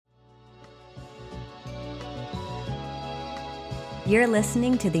You're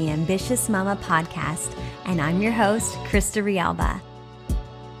listening to the Ambitious Mama podcast, and I'm your host, Krista Rialba.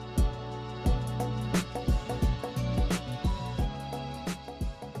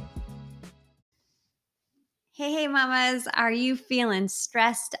 Hey, mamas, are you feeling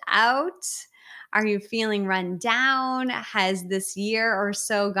stressed out? Are you feeling run down? Has this year or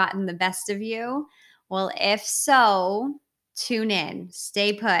so gotten the best of you? Well, if so, tune in,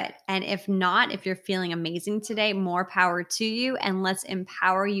 stay put. And if not, if you're feeling amazing today, more power to you. And let's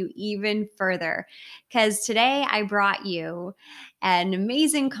empower you even further. Because today I brought you an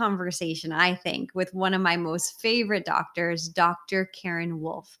amazing conversation, I think, with one of my most favorite doctors, Dr. Karen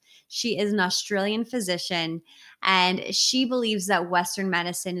Wolf. She is an Australian physician, and she believes that Western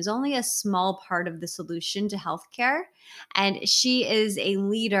medicine is only a small part of the solution to healthcare. And she is a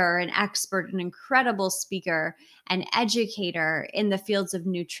leader, an expert, an incredible speaker, an educator in the fields of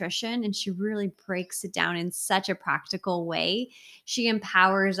nutrition. And she really breaks it down in such a practical way. She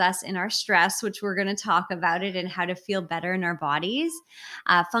empowers us in our stress, which we're going to talk about it, and how to feel better in our bodies,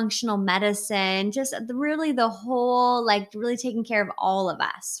 functional medicine, just really the whole, like really taking care of all of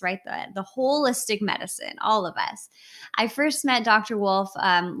us, right? The holistic medicine, all of us. I first met Dr. Wolf,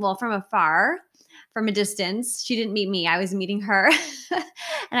 from afar, from a distance. She didn't meet me. I was meeting her.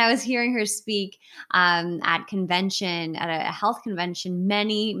 And I was hearing her speak at a health convention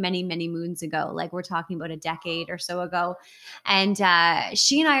many, many, many moons ago. Like we're talking about a decade or so ago. And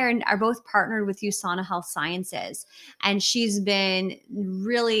she and I are both partnered with USANA Health Sciences. And she's been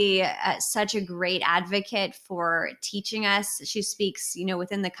really such a great advocate for teaching us. She speaks,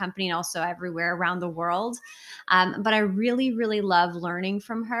 within the company and also everywhere around the world. But I really, really love learning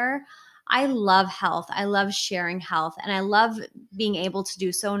from her. I love health. I love sharing health, and I love being able to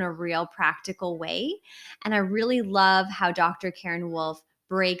do so in a real practical way. And I really love how Dr. Karen Wolf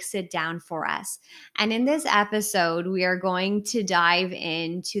breaks it down for us. And in this episode, we are going to dive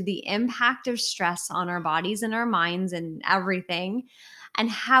into the impact of stress on our bodies and our minds and everything, and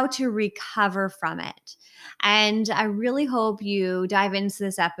how to recover from it. And I really hope you dive into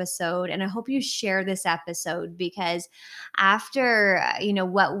this episode, and I hope you share this episode, because after,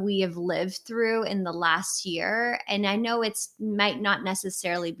 what we have lived through in the last year, and I know it's might not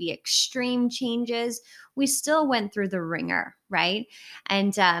necessarily be extreme changes, we still went through the ringer, right?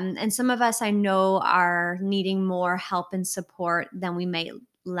 And some of us I know are needing more help and support than we may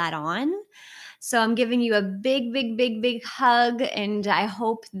let on. So I'm giving you a big, big, big, big hug, and I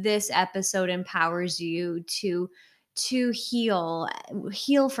hope this episode empowers you to heal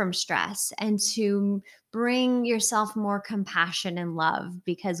from stress, and to bring yourself more compassion and love,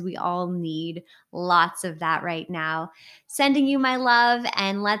 because we all need lots of that right now. Sending you my love,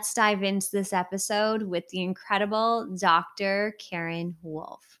 and let's dive into this episode with the incredible Dr. Karen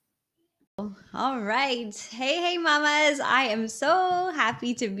Wolf. All right. Hey, mamas. I am so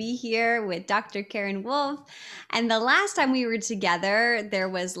happy to be here with Dr. Karen Wolf. And the last time we were together, there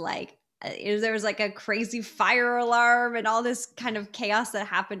was like a crazy fire alarm and all this kind of chaos that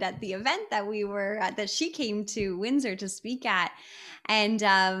happened at the event that she came to Windsor to speak at. And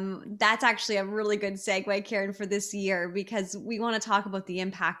that's actually a really good segue, Karen, for this year, because we want to talk about the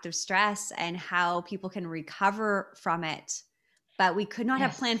impact of stress and how people can recover from it. But we could not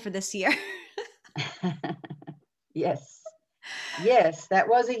have planned for this year. Yes, that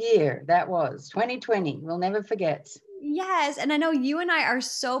was a year. That was 2020. We'll never forget. Yes. And I know you and I are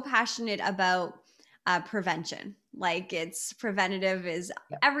so passionate about prevention. Like it's preventative is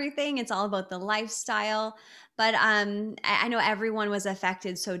everything. It's all about the lifestyle. But I know everyone was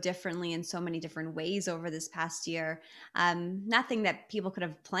affected so differently in so many different ways over this past year. Nothing that people could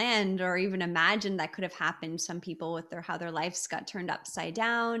have planned or even imagined that could have happened. Some people with how their lives got turned upside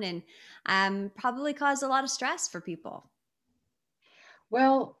down, and probably caused a lot of stress for people.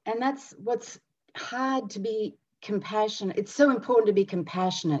 Well, and that's what's hard, to be compassionate. It's so important to be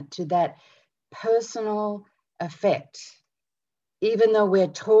compassionate to that personal effect, even though we're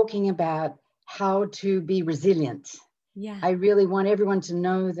talking about how to be resilient. Yeah. I really want everyone to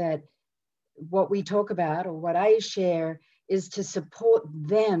know that what we talk about, or what I share, is to support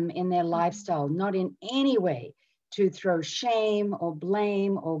them in their lifestyle, not in any way to throw shame or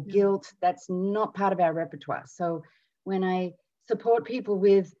blame or guilt. That's not part of our repertoire. So when I support people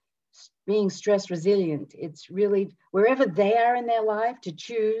with being stress resilient, it's really wherever they are in their life to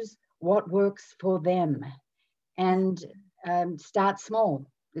choose what works for them, and start small.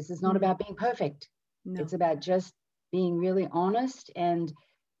 This is not about being perfect. No. It's about just being really honest and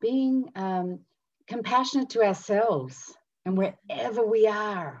being compassionate to ourselves and wherever we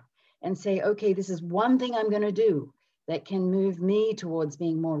are, and say, okay, this is one thing I'm going to do that can move me towards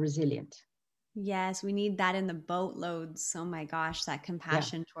being more resilient. Yes, we need that in the boatloads. Oh my gosh, that Yeah.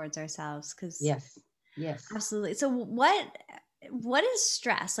 compassion towards ourselves. Because Yes. Yes. absolutely. So what is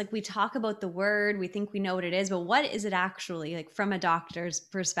stress? Like we talk about the word, we think we know what it is, but what is it actually like from a doctor's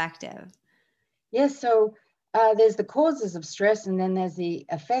perspective? Yes. So there's the causes of stress, and then there's the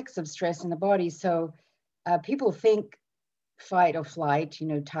effects of stress in the body. So people think fight or flight,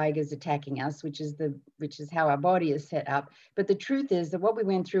 tigers attacking us, which is how our body is set up. But the truth is that what we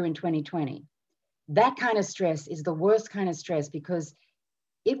went through in 2020, that kind of stress is the worst kind of stress because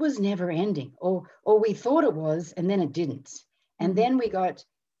it was never ending, or we thought it was, and then it didn't. And Mhm. then we got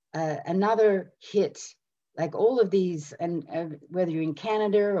another hit, like all of these, and whether you're in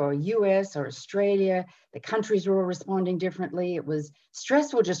Canada or US or Australia, the countries were all responding differently. It was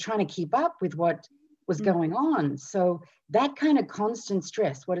stressful just trying to keep up with what was Mm. going on. So that kind of constant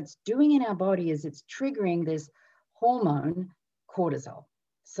stress, what it's doing in our body is it's triggering this hormone cortisol.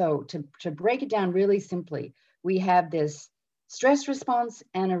 So to break it down really simply, we have this stress response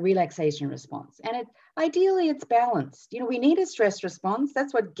and a relaxation response. And ideally it's balanced. We need a stress response.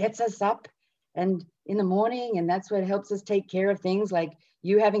 That's what gets us up and in the morning, and that's what helps us take care of things like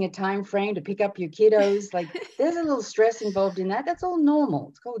you having a time frame to pick up your kiddos. Like there's a little stress involved in that. That's all normal.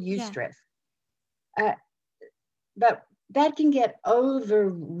 It's called Yeah. eustress. Uh, but that can get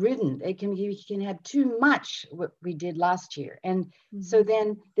overridden. You can have too much what we did last year. And so Mhm.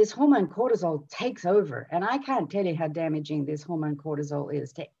 then this hormone cortisol takes over. And I can't tell you how damaging this hormone cortisol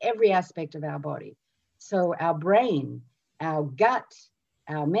is to every aspect of our body. So our brain, our gut,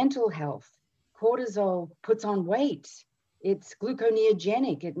 our mental health, cortisol puts on weight. It's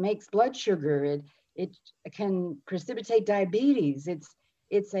gluconeogenic. It makes blood sugar. It can precipitate diabetes.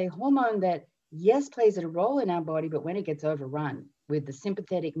 It's a hormone that, yes, plays a role in our body, but when it gets overrun with the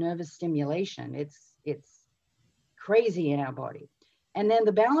sympathetic nervous stimulation, it's crazy in our body. And then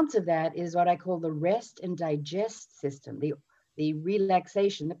the balance of that is what I call the rest and digest system, the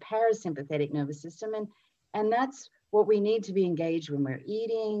relaxation, the parasympathetic nervous system. And that's what we need to be engaged when we're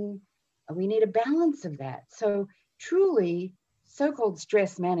eating. We need a balance of that. So truly, so-called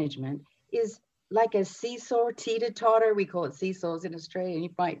stress management is like a seesaw, teeter-totter. We call it seesaws in Australia.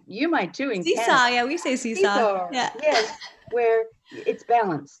 You might too in Canada. Seesaw, yeah, we say seesaw. Seesaw, Yeah. yes, where it's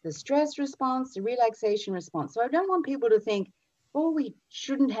balanced, the stress response, the relaxation response. So I don't want people to think, oh, we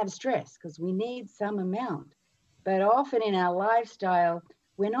shouldn't have stress because we need some amount. But often in our lifestyle,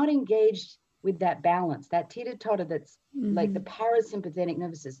 we're not engaged with that balance, that teeter-totter that's like the Mhm. parasympathetic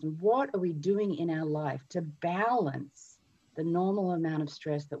nervous system. What are we doing in our life to balance the normal amount of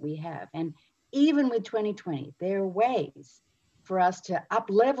stress that we have? And even with 2020, there are ways for us to up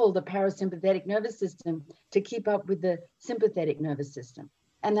level the parasympathetic nervous system to keep up with the sympathetic nervous system.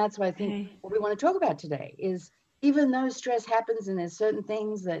 And that's why I think Okay. what we want to talk about today is, even though stress happens and there's certain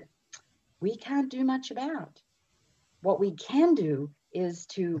things that we can't do much about, what we can do is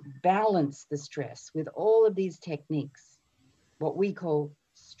to balance the stress with all of these techniques, what we call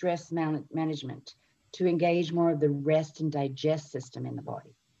stress management, to engage more of the rest and digest system in the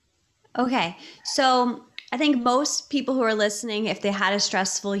body. Okay. So I think most people who are listening, if they had a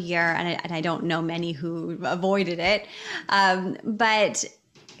stressful year, and I don't know many who avoided it, but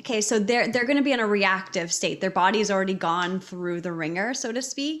okay, so they're going to be in a reactive state. Their body's already gone through the ringer, so to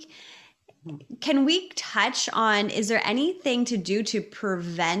speak. Mhm. Can we touch on, is there anything to do to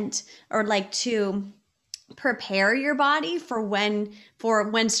prevent or like to prepare your body for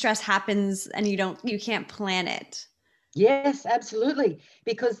when stress happens and you can't plan it? Yes, absolutely.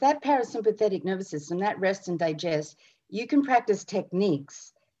 Because that parasympathetic nervous system, that rest and digest, you can practice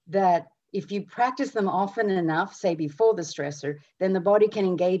techniques that if you practice them often enough, say before the stressor, then the body can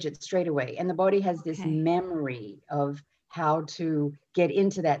engage it straight away. And the body has this Okay. memory of how to get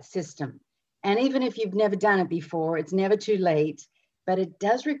into that system. And even if you've never done it before, it's never too late, but it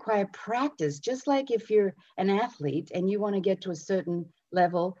does require practice. Just like if you're an athlete and you want to get to a certain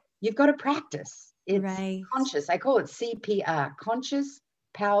level, you've got to practice. It's Right. conscious. I call it CPR, conscious,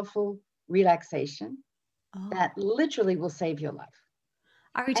 powerful relaxation Oh. that literally will save your life.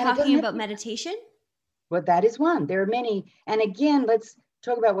 Are we And it talking doesn't have to about be, meditation? well, that is one. There are many. And again, let's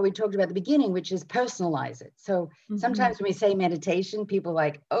talk about what we talked about at the beginning, which is personalize it. So Mhm. sometimes when we say meditation, people are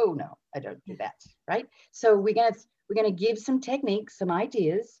like, oh no, I don't do that. Right. So we're gonna give some techniques, some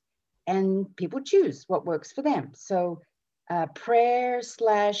ideas, and people choose what works for them. So prayer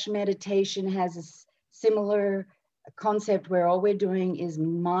slash meditation has a similar concept where all we're doing is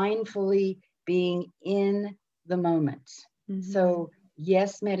mindfully being in the moment. Mhm. So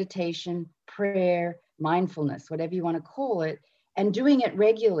yes, meditation, prayer, mindfulness, whatever you want to call it, and doing it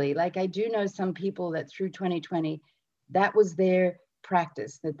regularly. Like I do know some people that through 2020, that was their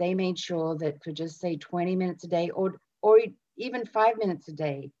practice that they made sure that for just say 20 minutes a day, or even 5 minutes a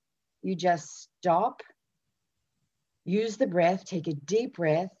day, you just stop, use the breath, take a deep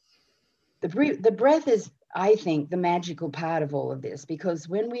breath. The breath is, I think, the magical part of all of this, because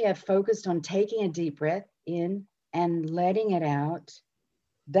when we are focused on taking a deep breath in and letting it out,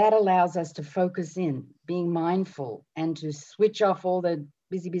 that allows us to focus in, being mindful, and to switch off all the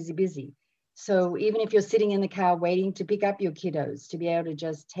busy, busy, busy. So even if you're sitting in the car waiting to pick up your kiddos, to be able to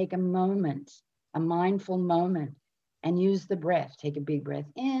just take a moment, a mindful moment, and use the breath. Take a big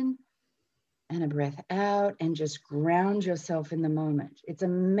breath in and a breath out, and just ground yourself in the moment. It's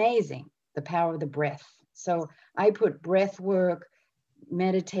amazing, the power of the breath. So I put breath work,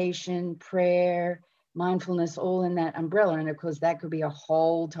 meditation, prayer, mindfulness, all in that umbrella. And of course, that could be a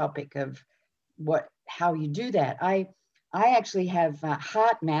whole topic of how you do that. I actually have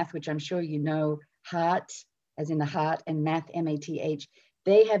HeartMath, which I'm sure you know, heart as in the heart, and math, M-A-T-H.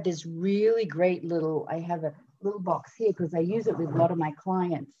 They have this really great I have a little box here because I use it with a lot of my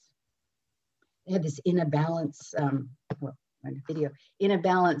clients. They have this inner balance, inner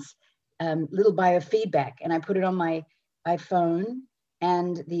balance little biofeedback, and I put it on my iPhone,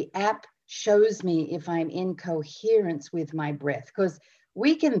 and the app shows me if I'm in coherence with my breath, because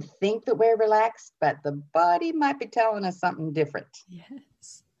we can think that we're relaxed, but the body might be telling us something different.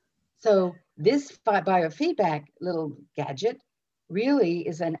 Yes. So this biofeedback little gadget really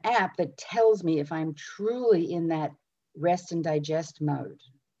is an app that tells me if I'm truly in that rest and digest mode.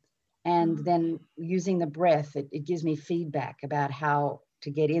 And then using the breath, it gives me feedback about how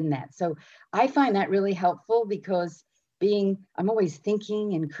to get in that. So I find that really helpful, because I'm always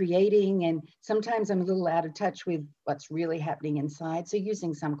thinking and creating, and sometimes I'm a little out of touch with what's really happening inside. So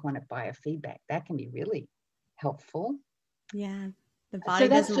using some kind of biofeedback, that can be really helpful. Yeah. The body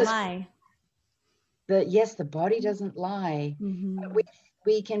doesn't lie. Yes, the body doesn't lie. Mm-hmm. But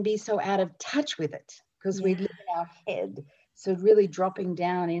we can be so out of touch with it because we live in our head. So really dropping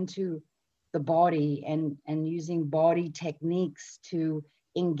down into the body and using body techniques to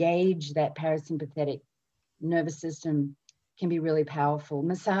engage that parasympathetic nervous system can be really powerful.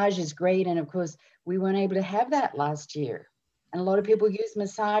 Massage is great. And of course, we weren't able to have that last year. And a lot of people use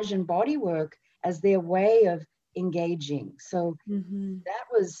massage and body work as their way of engaging. So that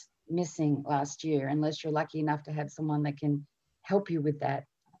was missing last year, unless you're lucky enough to have someone that can help you with that.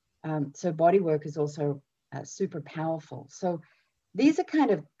 So body work is also super powerful. So these are kind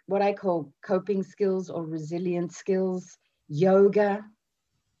of what I call coping skills or resilience skills. Yoga.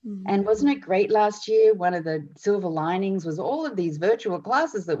 And wasn't it great last year? One of the silver linings was all of these virtual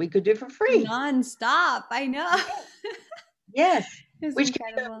classes that we could do for free. Non-stop. I know. Yes. It's Which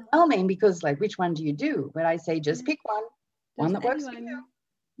incredible. can be overwhelming, because like, which one do you do? But I say, just pick one that works for you,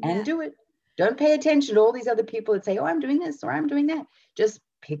 and do it. Don't pay attention to all these other people that say, oh, I'm doing this or I'm doing that. Just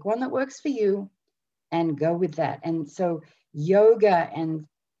pick one that works for you and go with that. And so yoga and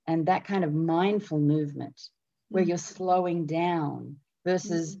that kind of mindful movement where you're slowing down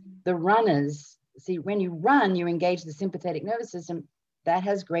versus the runners. See, when you run, you engage the sympathetic nervous system. That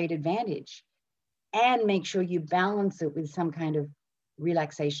has great advantage. And make sure you balance it with some kind of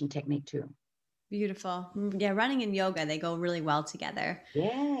relaxation technique too. Beautiful. Yeah, running and yoga, they go really well together.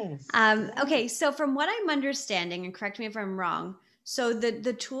 Yes. Okay, so from what I'm understanding, and correct me if I'm wrong, so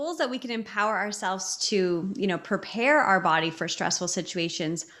the tools that we can empower ourselves to, prepare our body for stressful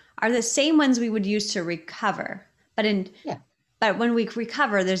situations are the same ones we would use to recover. But when we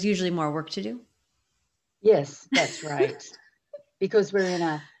recover, there's usually more work to do. Yes, that's right. Because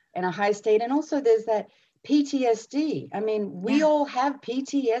we're in a high state. And also there's that PTSD. I mean, we all have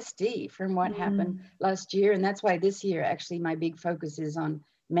PTSD from what happened last year. And that's why this year, actually, my big focus is on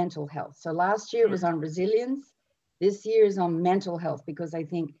mental health. So last year it was on resilience. This year is on mental health, because I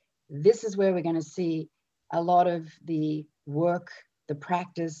think this is where we're going to see a lot of the work, the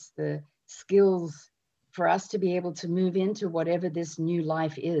practice, the skills for us to be able to move into whatever this new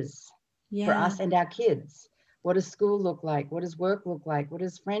life is for us and our kids. What does school look like? What does work look like? What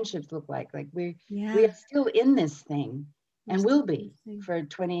does friendships look like? Like we are still in this thing, and will be for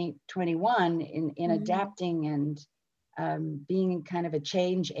 2021 in adapting and being kind of a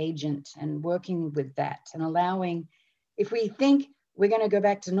change agent and working with that and allowing. If we think we're going to go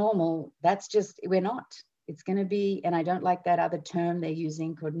back to normal, that's just, we're not. It's going to be, and I don't like that other term they're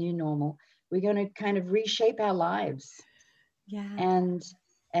using called new normal. We're going to kind of reshape our lives.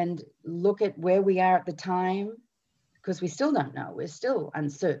 And look at where we are at the time, because we still don't know. We're still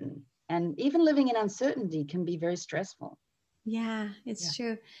uncertain. And even living in uncertainty can be very stressful. Yeah, it's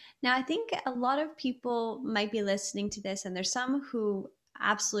true. Now, I think a lot of people might be listening to this, and there's some who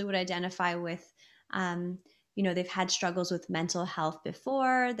absolutely would identify with they've had struggles with mental health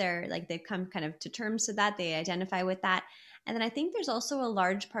before. They've come kind of to terms to that. They identify with that. And then I think there's also a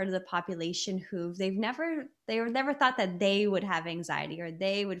large part of the population who they were never thought that they would have anxiety, or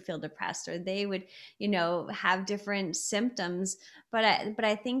they would feel depressed, or they would, have different symptoms. But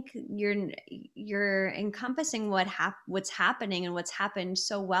I think you're encompassing what's happening and what's happened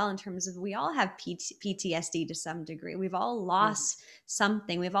so well, in terms of, we all have PTSD to some degree. We've all lost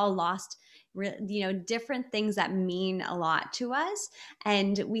something. We've all lost different things that mean a lot to us.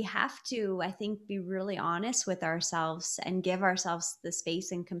 And we have to, I think, be really honest with ourselves and give ourselves the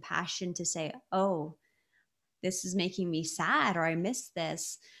space and compassion to say, oh, this is making me sad, or I miss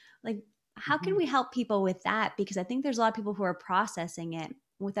this. Like, how can we help people with that? Because I think there's a lot of people who are processing it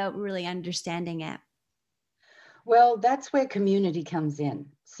without really understanding it. Well, that's where community comes in.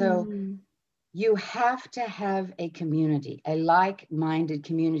 So Mm-hmm. you have to have a community, a like-minded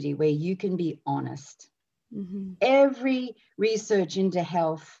community where you can be honest. Mm-hmm. Every research into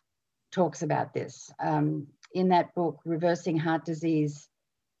health talks about this. In that book, Reversing Heart Disease,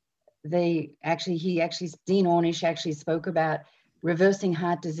 Dean Ornish actually spoke about reversing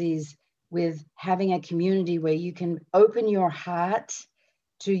heart disease with having a community where you can open your heart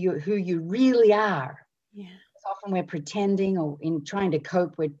to who you really are. Yeah. Often we're pretending, or in trying to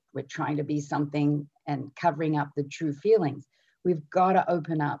cope, we're trying to be something and covering up the true feelings. We've got to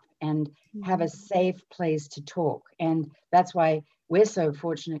open up and have a safe place to talk. And that's why we're so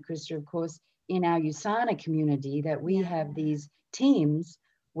fortunate, Krista, of course, in our USANA community, that we have these teams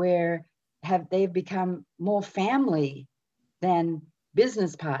where they've become more family than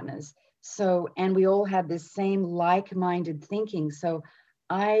business partners. So, and we all have this same like-minded thinking. So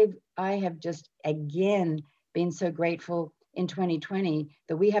I have just, again, been so grateful in 2020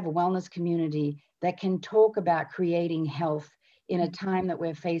 that we have a wellness community that can talk about creating health in a time that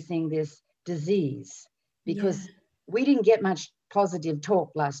we're facing this disease, because we didn't get much positive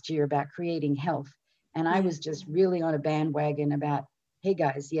talk last year about creating health. And I was just really on a bandwagon about, hey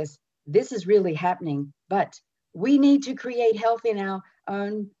guys, yes, this is really happening, but we need to create health in our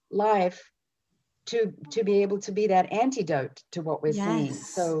own life to be able to be that antidote to what we're seeing.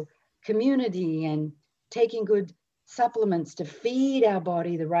 So community and taking good supplements to feed our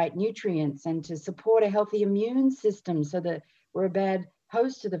body the right nutrients and to support a healthy immune system so that we're a bad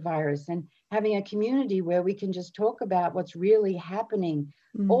host to the virus, and having a community where we can just talk about what's really happening.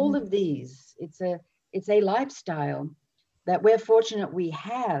 All of these, it's a lifestyle that we're fortunate we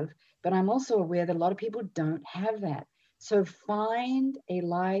have, but I'm also aware that a lot of people don't have that. So find a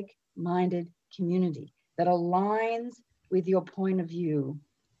like-minded community that aligns with your point of view.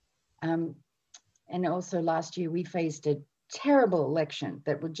 And also last year, we faced a terrible election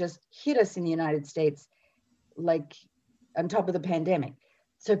that would just hit us in the United States, like on top of the pandemic.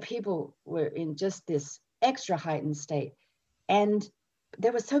 So people were in just this extra heightened state. And they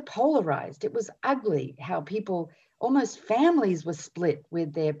were so polarized. It was ugly how people, almost families, were split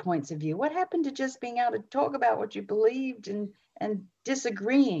with their points of view. What happened to just being able to talk about what you believed and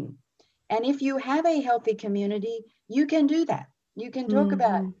disagreeing? And if you have a healthy community, you can do that. You can talk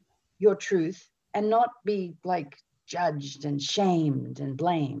about your truth and not be like judged and shamed and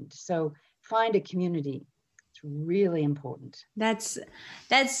blamed. So find a community. It's really important. That's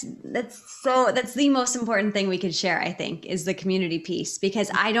the most important thing we could share, I think, is the community piece, because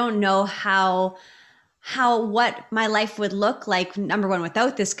I don't know how what my life would look like, number one,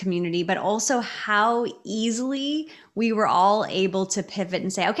 without this community, but also how easily we were all able to pivot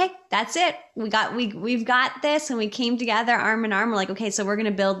and say, okay, that's it. We've got this. And we came together arm in arm. We're like, okay, so we're going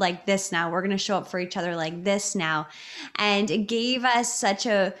to build like this now. We're going to show up for each other like this now. And it gave us such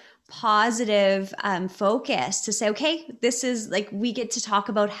a positive focus to say, okay, this is like, we get to talk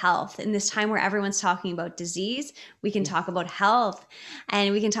about health in this time where everyone's talking about disease. We can talk about health,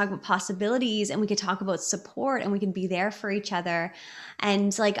 and we can talk about possibilities, and we can talk about support, and we can be there for each other.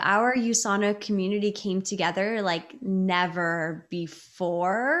 And like, our USANA community came together like never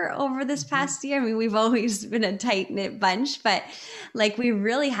before over this past year. I mean, we've always been a tight knit bunch, but like, we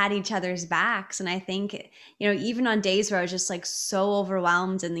really had each other's backs. And I think, even on days where I was just like so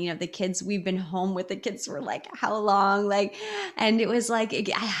overwhelmed, and the kids, we've been home with the kids for like how long, like, and it was like,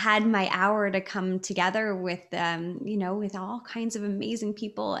 I had my hour to come together with with all kinds of amazing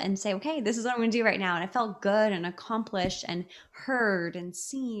people and say, okay, this is what I'm gonna do right now. And I felt good and accomplished and heard and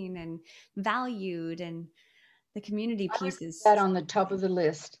seen and valued. And the community I would piece put is, that on the top of the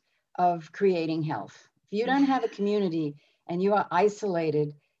list of creating health. If you don't have a community and you are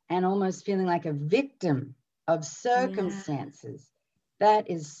isolated and almost feeling like a victim of circumstances, that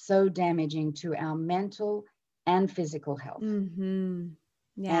is so damaging to our mental and physical health.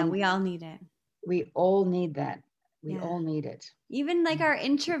 yeah, And we all need it. We all need that. We Yeah. all need it. Even like our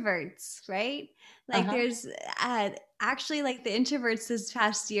introverts, right? Like Uh-huh. there's actually like the introverts this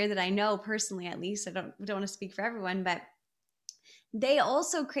past year that I know personally, at least I don't want to speak for everyone, but they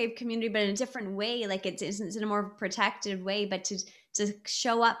also crave community, but in a different way. Like it's in a more protected way, but to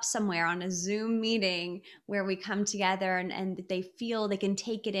show up somewhere on a Zoom meeting where we come together and they feel they can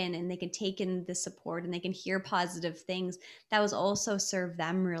take it in and they can take in the support and they can hear positive things, that was also serve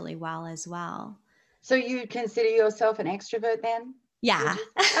them really well as well. So you consider yourself an extrovert then? Would Yeah.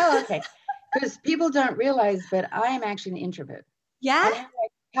 you say? Oh, okay. Because people don't realize, but I am actually an introvert. Yeah. And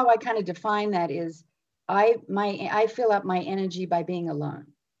how I kind of define that is I fill up my energy by being alone.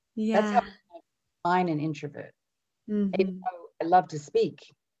 That's how Yeah. I define an introvert. Even Hmm. though I love to speak,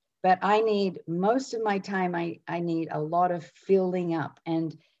 but I need most of my time, I need a lot of filling up.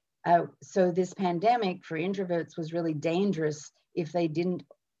 And so this pandemic for introverts was really dangerous if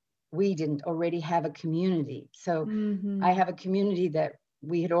we didn't already have a community. So I Hmm. have a community that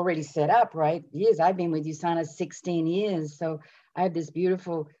we had already set up, right? Years. I've been with USANA 16 years. So I have this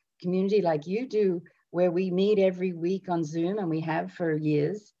beautiful community like you do, where we meet every week on Zoom, and we have for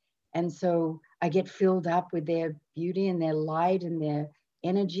years. And so I get filled up with their beauty and their light and their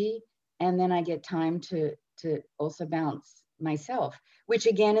energy. And then I get time to also bounce myself, which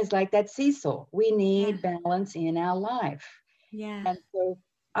again is like that seesaw. We Yeah. need balance in our life. Yeah. And so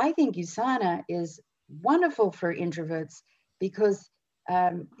I think USANA is wonderful for introverts because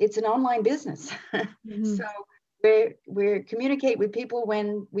it's an online business. So Hmm. we communicate with people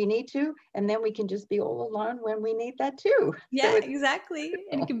when we need to, and then we can just be all alone when we need that too. So Yeah, it's exactly.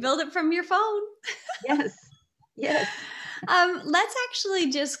 And you can build it from your phone. yes, yes. Let's actually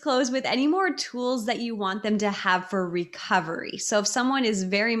just close with any more tools that you want them to have for recovery. So if someone is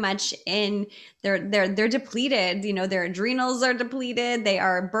very much in they're depleted, you know, their adrenals are depleted, they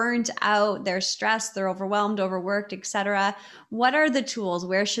are burnt out, they're stressed, they're overwhelmed, overworked, etc. What are the tools?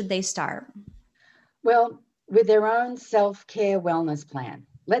 Where should they start? Well, with their own self-care wellness plan.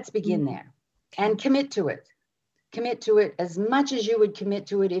 Let's begin Mm, there okay. and commit to it. Commit to it as much as you would commit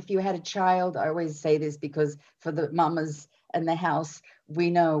to it if you had a child. I always say this because for the mamas and the house, we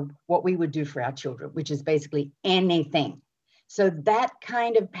know what we would do for our children, which is basically anything. So that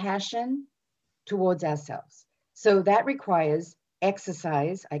kind of passion towards ourselves. So that requires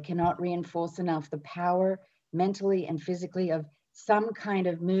exercise. I cannot reinforce enough the power mentally and physically of some kind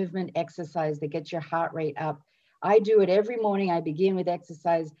of movement exercise that gets your heart rate up. I do it every morning. I begin with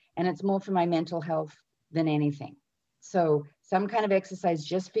exercise, and it's more for my mental health than anything. So, some kind of exercise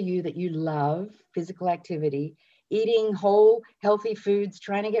just for you that you love, physical activity, eating whole, healthy foods,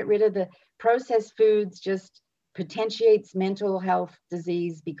 trying to get rid of the processed foods just potentiates mental health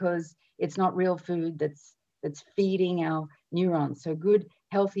disease because it's not real food that's feeding our neurons. So good,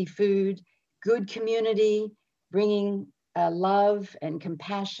 healthy food, good community, bringing love and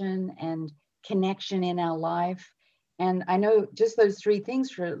compassion and connection in our life. And I know just those three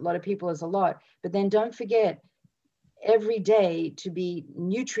things for a lot of people is a lot, but then don't forget every day to be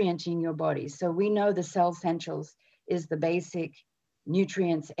nutrienting your body. So we know the cell essentials is the basic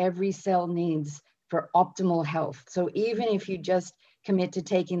nutrients every cell needs for optimal health. So even if you just commit to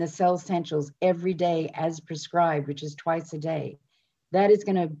taking the cell essentials every day as prescribed, which is twice a day, that is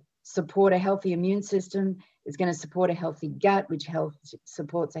going to support a healthy immune system. It's going to support a healthy gut, which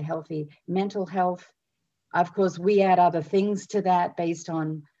supports a healthy mental health. Of course, we add other things to that based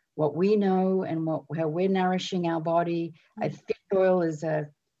on what we know and how we're nourishing our body. Fish oil is a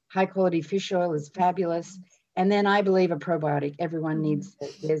high quality fish oil is fabulous. And then I believe a probiotic. Everyone Mhm. needs,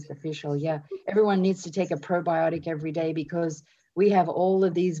 there's the fish oil. Yeah. Everyone needs to take a probiotic every day because we have all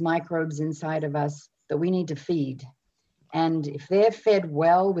of these microbes inside of us that we need to feed. And if they're fed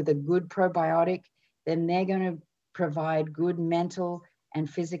well with a good probiotic, then they're going to provide good mental and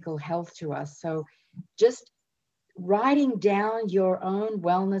physical health to us. So just writing down your own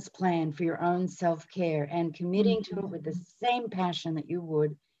wellness plan for your own self-care and committing to it Mhm. with the same passion that you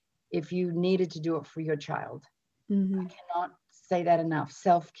would if you needed to do it for your child. I Mhm. cannot say that enough.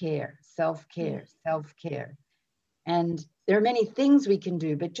 Self-care, Yeah. self-care, self-care. And there are many things we can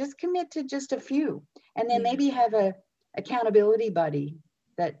do, but just commit to just a few. And then Yeah. maybe have a accountability buddy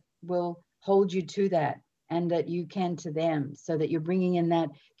that will hold you to that and that you can to them so that you're bringing in that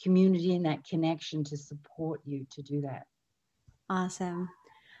community and that connection to support you to do that. Awesome.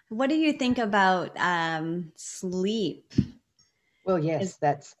 What do you think about sleep? Well, Is yes,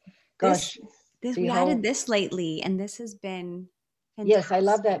 that's, this gosh, this the we added whole, this lately, and this has been yes, I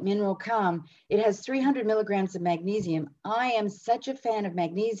love fantastic. that mineral calm. It has 300 milligrams of magnesium. I am such a fan of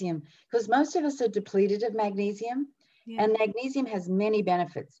magnesium because most of us are depleted of magnesium. Yeah. And magnesium has many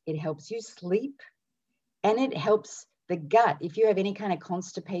benefits. It helps you sleep, and it helps the gut. If you have any kind of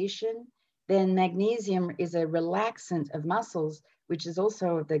constipation, then magnesium is a relaxant of muscles, which is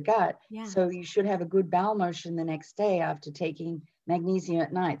also of the gut. Yeah. So you should have a good bowel motion the next day after taking magnesium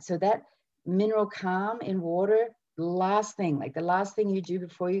at night. So that mineral calm in water, the last thing you do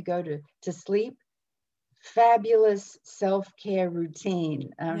before you go to sleep, fabulous self-care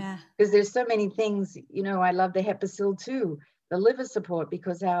routine. Yeah. Because there's so many things, I love the Hepasil too, the liver support,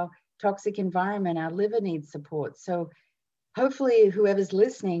 because our toxic environment, our liver needs support. So hopefully whoever's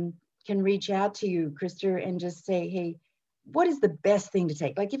listening can reach out to you, Krista, and just say, hey, what is the best thing to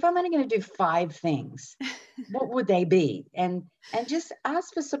take? Like, if I'm only going to do 5 things, what would they be? And just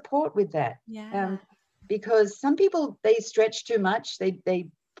ask for support with that. Yeah. Because some people, they stretch too much. They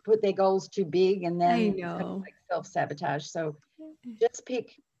put their goals too big, and I then it's kind of know. like self-sabotage. So just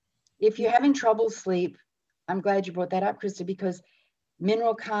pick, if you're Yeah. having trouble sleep, I'm glad you brought that up, Krista, because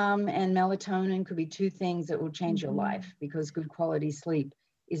mineral calm and melatonin could be 2 things that will change your life, because good quality sleep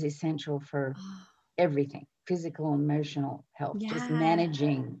is essential for Oh, everything, physical and emotional health, just yeah.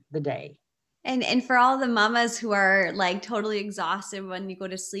 managing the day. And for all the mamas who are like totally exhausted when you go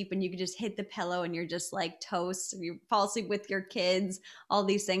to sleep and you can just hit the pillow and you're just like toast and you fall asleep with your kids, all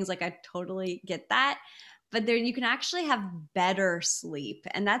these things, like I totally get that. But there you can actually have better sleep.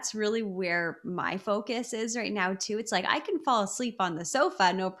 And that's really where my focus is right now too. It's like I can fall asleep on the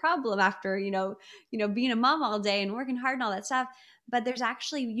sofa, no problem after, being a mom all day and working hard and all that stuff. But there's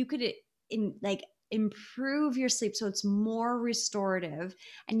actually you could improve your sleep so it's more restorative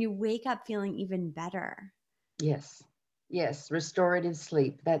and you wake up feeling even better. Yes, restorative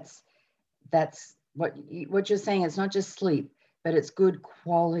sleep. That's what you're saying. It's not just sleep, but it's good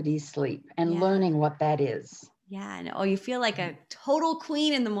quality sleep, and Yeah. learning what that is. Yeah. And you feel like a total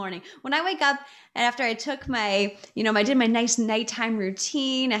queen in the morning. When I wake up and after I took I did my nice nighttime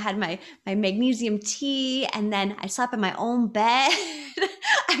routine, I had my magnesium tea, and then I slept in my own bed.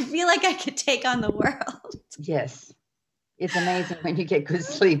 I feel like I could take on the world. Yes. It's amazing when you get good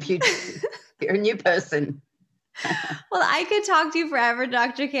sleep. You're a new person. Well, I could talk to you forever,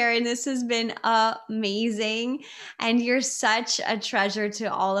 Dr. Karen. This has been amazing. And you're such a treasure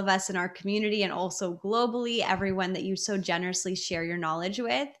to all of us in our community and also globally, everyone that you so generously share your knowledge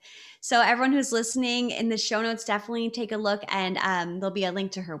with. So, everyone who's listening, in the show notes, definitely take a look, and there'll be a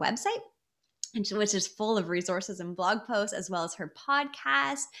link to her website, which is full of resources and blog posts, as well as her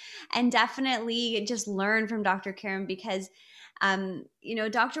podcast. And definitely just learn from Dr. Karen because,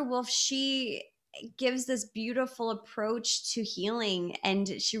 Dr. Wolf, she gives this beautiful approach to healing,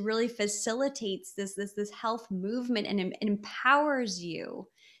 and she really facilitates this health movement and empowers you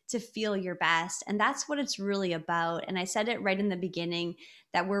to feel your best. And that's what it's really about. And I said it right in the beginning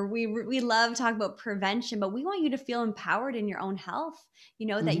that we love talking about prevention, but we want you to feel empowered in your own health,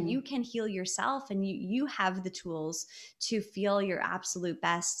 that you can heal yourself, and you have the tools to feel your absolute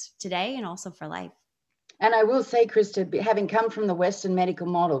best today and also for life. And I will say, Krista, having come from the Western medical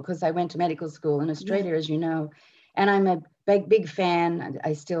model, because I went to medical school in Australia, as you know, and I'm a big fan.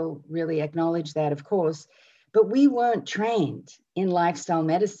 I still really acknowledge that, of course, but we weren't trained in lifestyle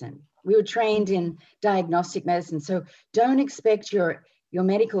medicine. We were trained in diagnostic medicine. So don't expect your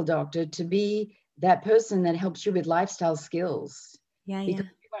medical doctor to be that person that helps you with lifestyle skills. Because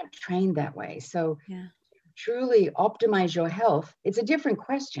we weren't trained that way. So truly optimize your health. It's a different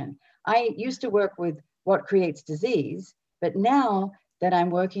question. I used to work with what creates disease, but now that I'm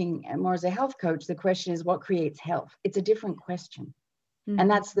working more as a health coach, the question is what creates health? It's a different question. And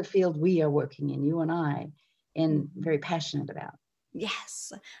that's the field we are working in, you and I, and very passionate about.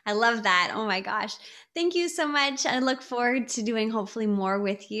 Yes, I love that. Oh my gosh. Thank you so much. I look forward to doing hopefully more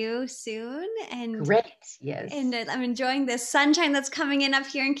with you soon. And Great, yes. And I'm enjoying this sunshine that's coming in up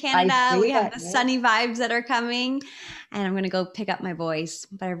here in Canada. We have the sunny vibes that are coming, and I'm going to go pick up my voice,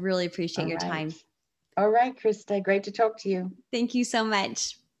 but I really appreciate your time. All right, Krista. Great to talk to you. Thank you so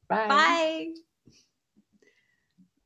much. Bye. Bye.